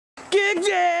Gig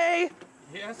day!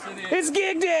 Yes, it is. It's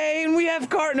gig day, and we have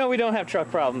No, we don't have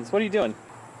truck problems. What are you doing?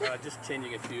 Just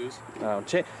changing a fuse. Oh,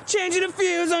 changing a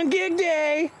fuse on gig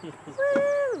day!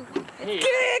 Woo! Hey.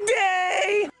 Gig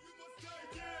day!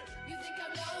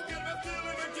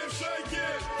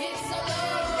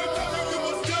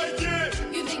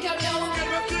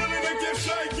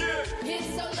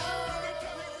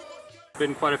 It's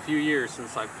been quite a few years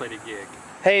since I've played a gig.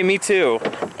 Hey, me too.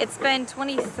 It's been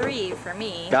 23 for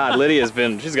me. God,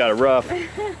 she's got it rough.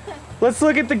 Let's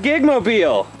look at the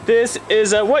Gigmobile. This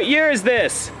is what year is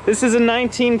this? This is a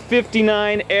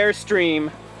 1959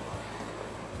 Airstream.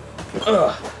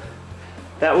 Ugh.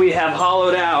 That we have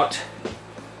hollowed out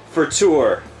for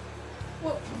tour.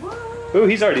 Ooh,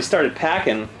 he's already started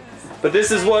packing. But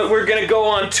this is what we're gonna go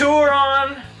on tour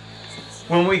on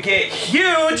when we get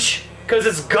huge, because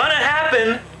it's gonna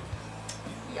happen.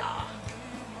 Yeah.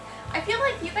 I feel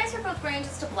like you guys are both wearing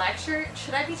just a black shirt.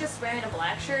 Should I be just wearing a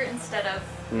black shirt instead of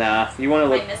Nah, you wanna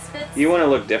look misfits? You wanna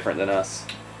look different than us.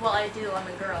 Well, I do, I'm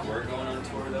a girl. We're going on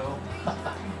tour though.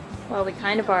 Well, we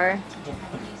kind of are.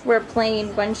 We're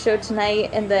playing one show tonight,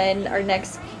 and then our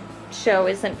next show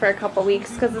isn't for a couple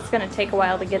weeks because it's going to take a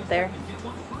while to get there.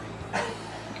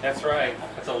 That's right.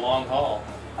 That's a long haul.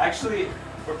 Actually,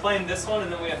 we're playing this one,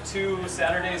 and then we have 2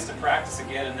 Saturdays to practice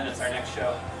again, and then it's our next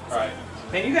show. All right.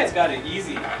 Man, you guys got it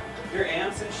easy. Your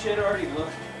amps and shit already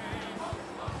look.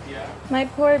 Yeah. My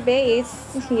poor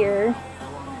bass here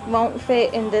won't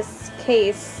fit in this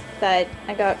case that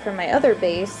I got from my other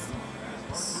bass,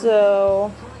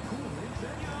 so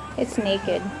it's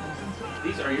naked.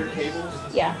 These are your cables?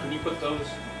 Yeah. Can you put those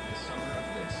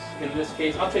in this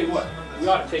case? I'll tell you what, we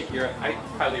ought to take I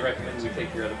highly recommend we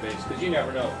take your other bass, because you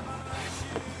never know.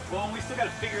 Well, we still got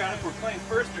to figure out if we're playing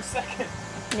first or second.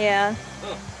 Yeah.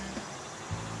 Ugh.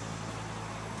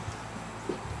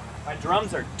 My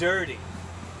drums are dirty.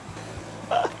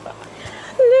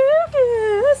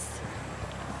 Lucas!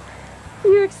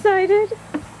 You excited?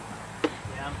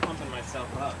 Yeah, I'm pumping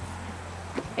myself up.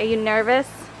 Are you nervous?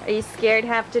 Are you scared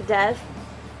half to death?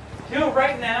 You know,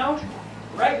 right now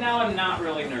I'm not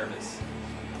really nervous.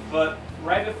 But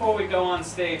right before we go on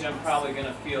stage, I'm probably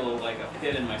gonna feel like a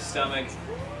pit in my stomach.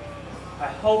 I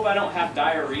hope I don't have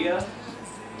diarrhea,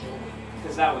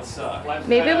 because that would suck.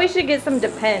 Maybe we should get some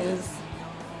Depends.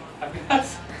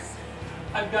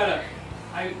 I got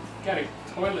a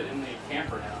toilet in the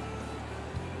camper now,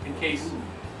 in case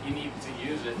you need to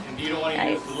use it. And you don't want to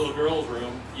use the little girl's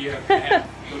room, you have to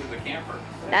go to the camper.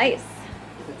 Nice.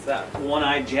 It's that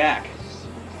one-eyed Jack.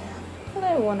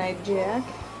 Hello, one-eyed Jack.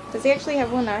 Does he actually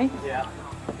have one eye? Yeah.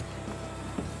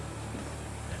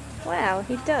 Wow,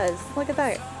 he does. Look at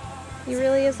that. He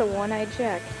really is a one-eyed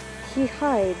Jack. He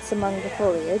hides among the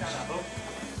foliage,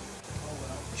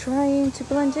 trying to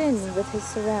blend in with his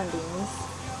surroundings,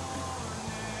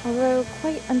 although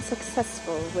quite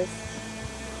unsuccessful with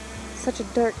such a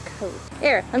dark coat.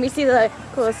 Here, let me see the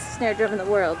coolest snare drum in the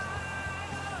world.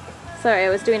 Sorry, I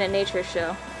was doing a nature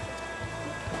show.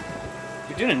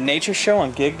 You're doing a nature show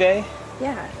on gig day?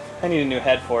 Yeah. I need a new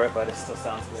head for it, but it still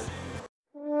sounds good.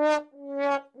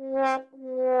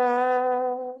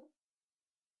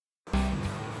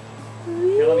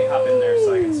 Here, let me hop in there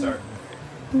so I can start.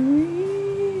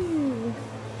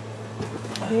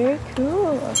 Very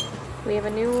cool. We have a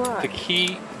new lock. The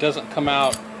key doesn't come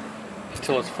out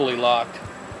until it's fully locked,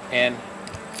 and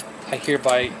I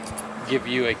hereby give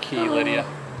you a key, Lydia.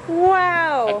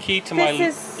 Wow! A key to my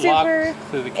this is lock super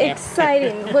to the camper.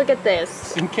 exciting. Look at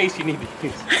this. In case you need to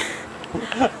use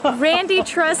it. Randy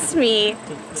trusts me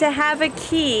to have a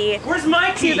key Where's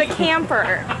my key? to the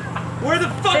camper. Where the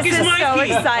fuck This is is my so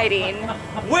key? exciting.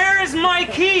 Where is my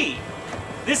key?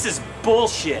 This is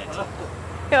bullshit.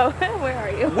 Oh, where are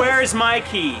you? Where is my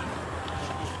key?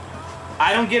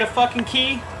 I don't get a fucking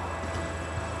key?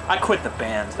 I quit the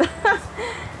band.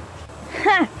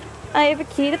 I have a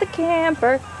key to the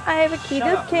camper. I have a key to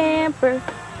the camper.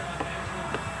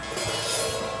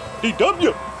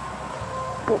 DW!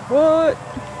 What?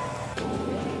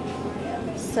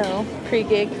 So,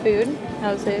 pre-gig food.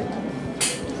 How's it?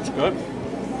 It's good.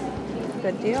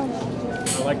 Good deal.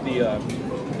 I like the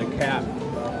cat.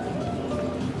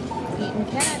 Eating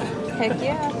cat. Heck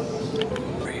yeah.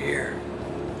 We're here.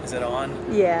 Is it on?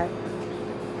 Yeah.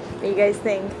 What do you guys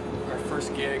think? Our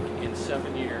first gig in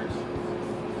 7 years.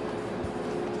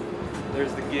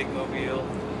 There's the Gigmobile.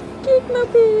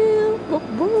 Gigmobile.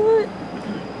 What?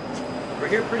 We're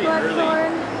here pretty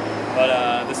Blackthorn. early,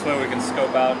 but this way we can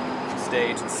scope out the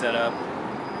stage and set up.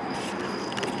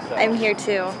 So. I'm here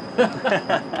too.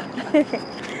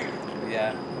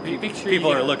 Yeah. Make sure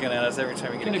People you are looking at us every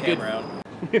time we get a get a camera out.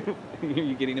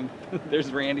 You getting him?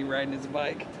 There's Randy riding his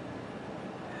bike.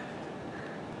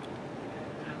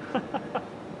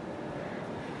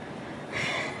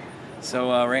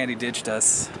 So Randy ditched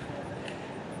us,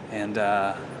 and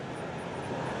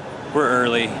we're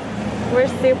early. We're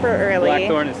super early.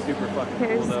 Blackthorn is super fucking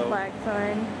Here's cool though.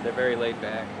 Blackthorn. They're very laid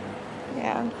back.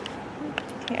 Yeah.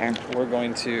 Here. We're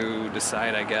going to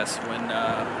decide, I guess,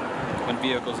 when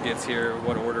vehicles gets here,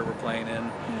 what order we're playing in.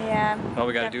 Yeah. All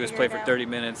we got to do is play for 30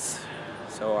 minutes.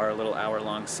 So our little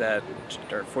hour-long set,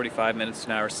 or 45 minutes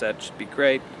to an hour set, should be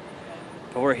great.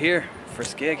 But we're here,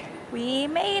 first gig. We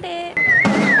made it.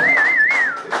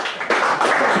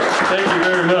 Thank you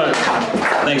very much.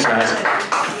 Thanks, guys.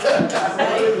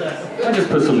 I just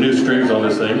put some new strings on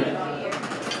this thing.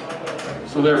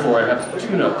 So therefore I have to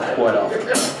tune up quite often.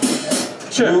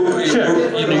 Check. You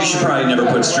should probably never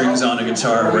put strings on a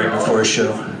guitar right before a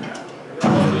show.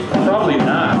 Probably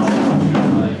not.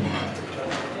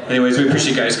 Anyways, we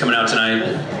appreciate you guys coming out tonight.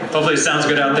 Hopefully it sounds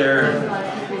good out there.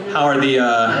 How are the, you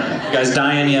guys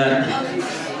dying yet?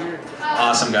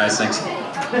 Awesome, guys, thanks.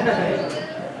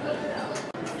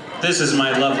 This is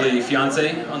my lovely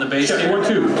fiance on the bass. Check 1,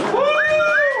 2.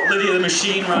 Lydia the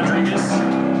Machine Rodriguez.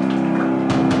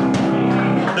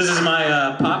 This is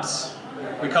my pops.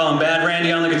 We call him Bad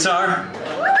Randy on the guitar.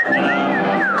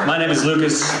 And, my name is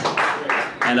Lucas,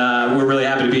 and we're really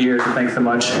happy to be here. So thanks so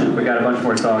much. We got a bunch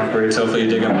more songs for you, so hopefully you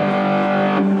dig them.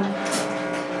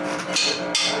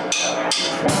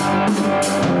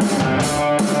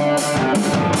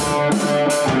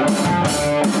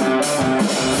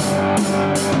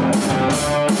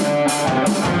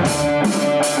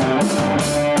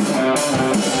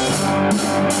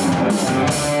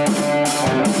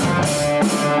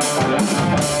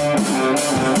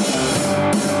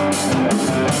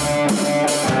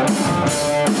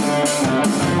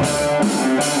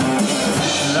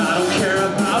 I don't care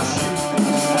about you.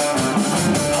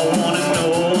 I want to know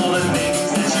all the things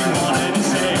that you wanted to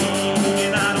say,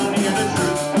 and I don't hear the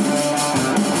truth.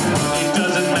 It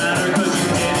doesn't matter 'cause you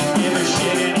didn't give a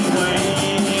shit anyway,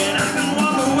 and I can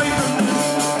walk away from this,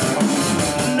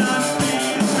 not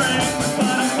being strength, but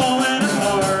I'm falling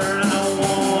apart. I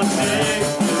want it.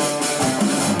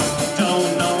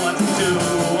 Don't know what to do,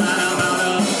 and I'm out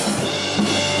of.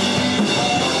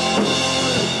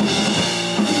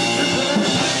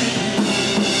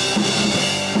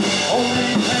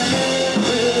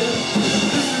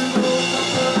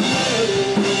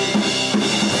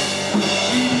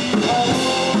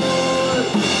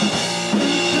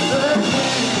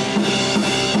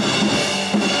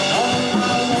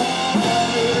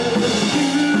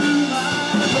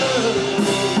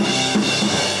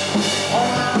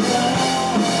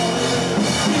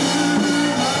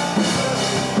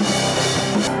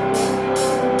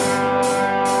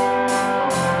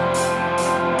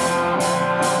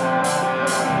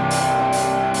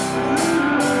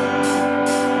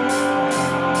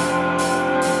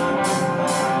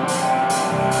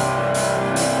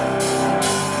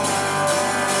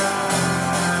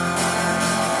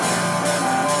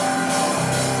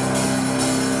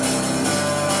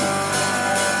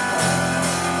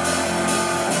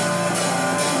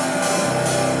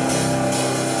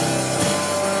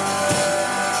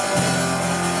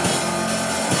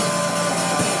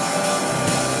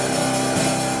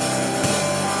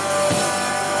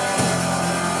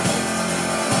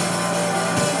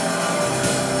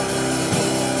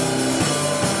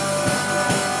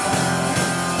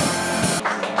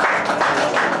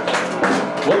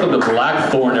 Welcome to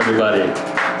Blackthorn, everybody.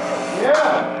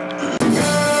 Yeah.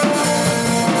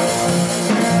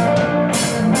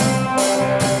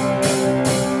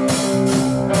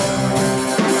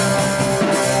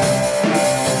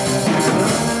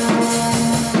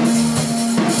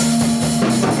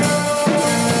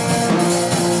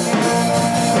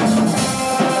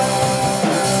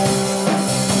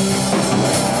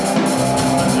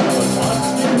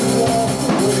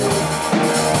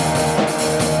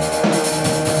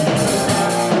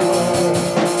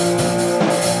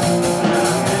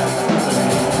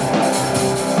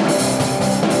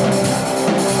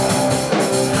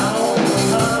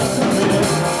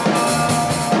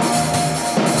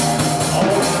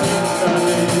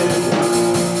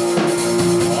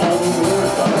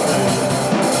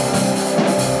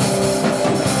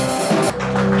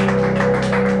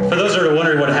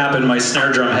 My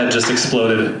snare drum head just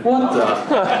exploded. What the?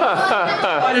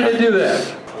 Why did it do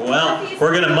that? Well,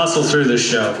 we're gonna muscle through this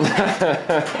show.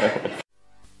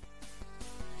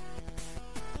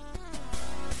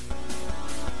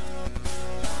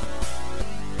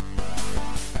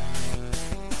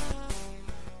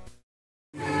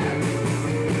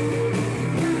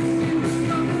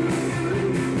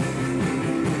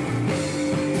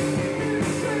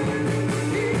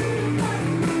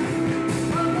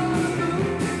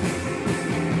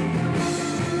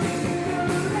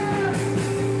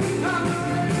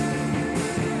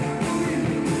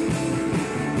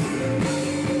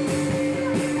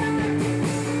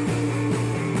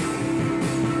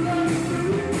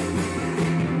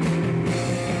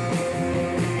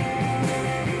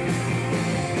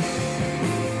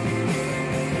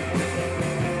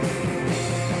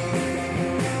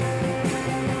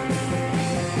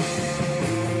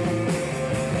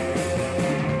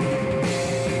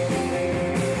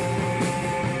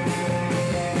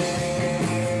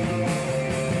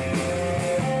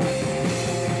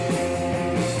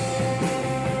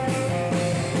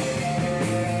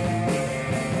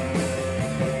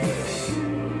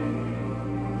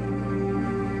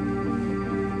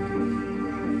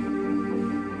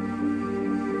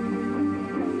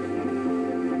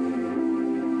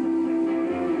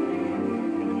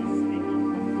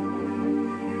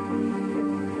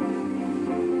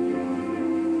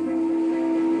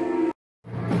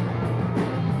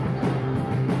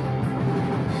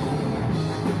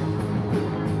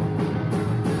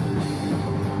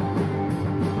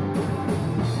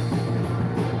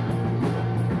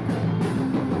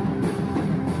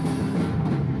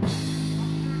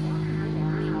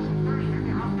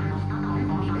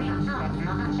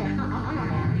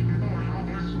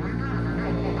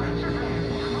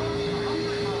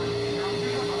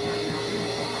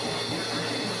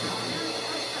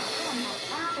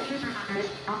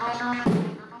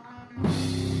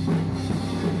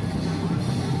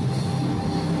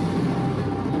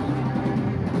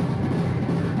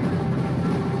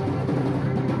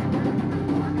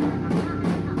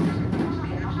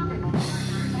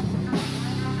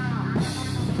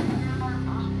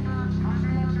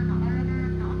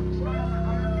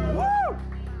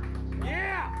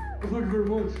 Thank you very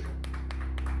much.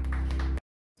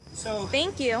 So,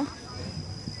 Thank you.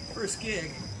 first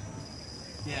gig.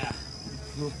 Yeah,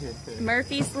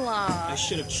 Murphy's Law. I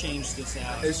should have changed this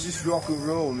out. It's just rock and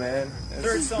roll, man.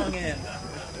 Third song in.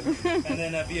 And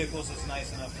then Vehicles was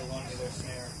nice enough to loan me their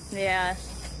snare. Yeah,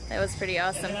 that was pretty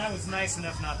And awesome. then I was nice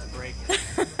enough not to break it.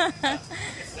 But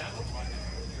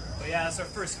yeah, it's our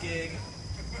first gig.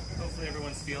 Hopefully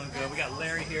everyone's feeling good. We got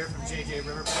Larry here from JJ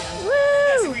River Band.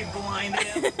 That's Woo! we blinded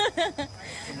him.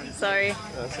 Sorry.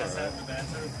 That's alright.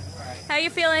 How you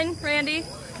feeling, Randy?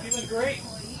 Feeling great.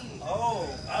 Oh,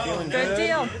 feeling Good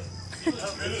deal.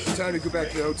 Time to go back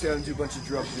to the hotel and do a bunch of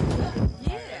drugs. I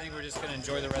think we're just going to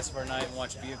enjoy the rest of our night and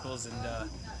watch Vehicles and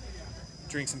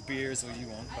drink some beers. Well, you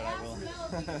won't, but I will.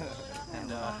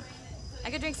 And I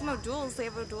could drink some O'Doul's. They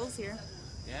have O'Doul's here.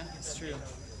 yeah, it's true.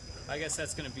 I guess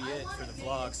that's going to be it for the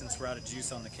vlog since we're out of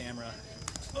juice on the camera.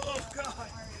 Oh, God.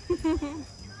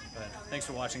 But thanks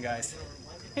for watching, guys.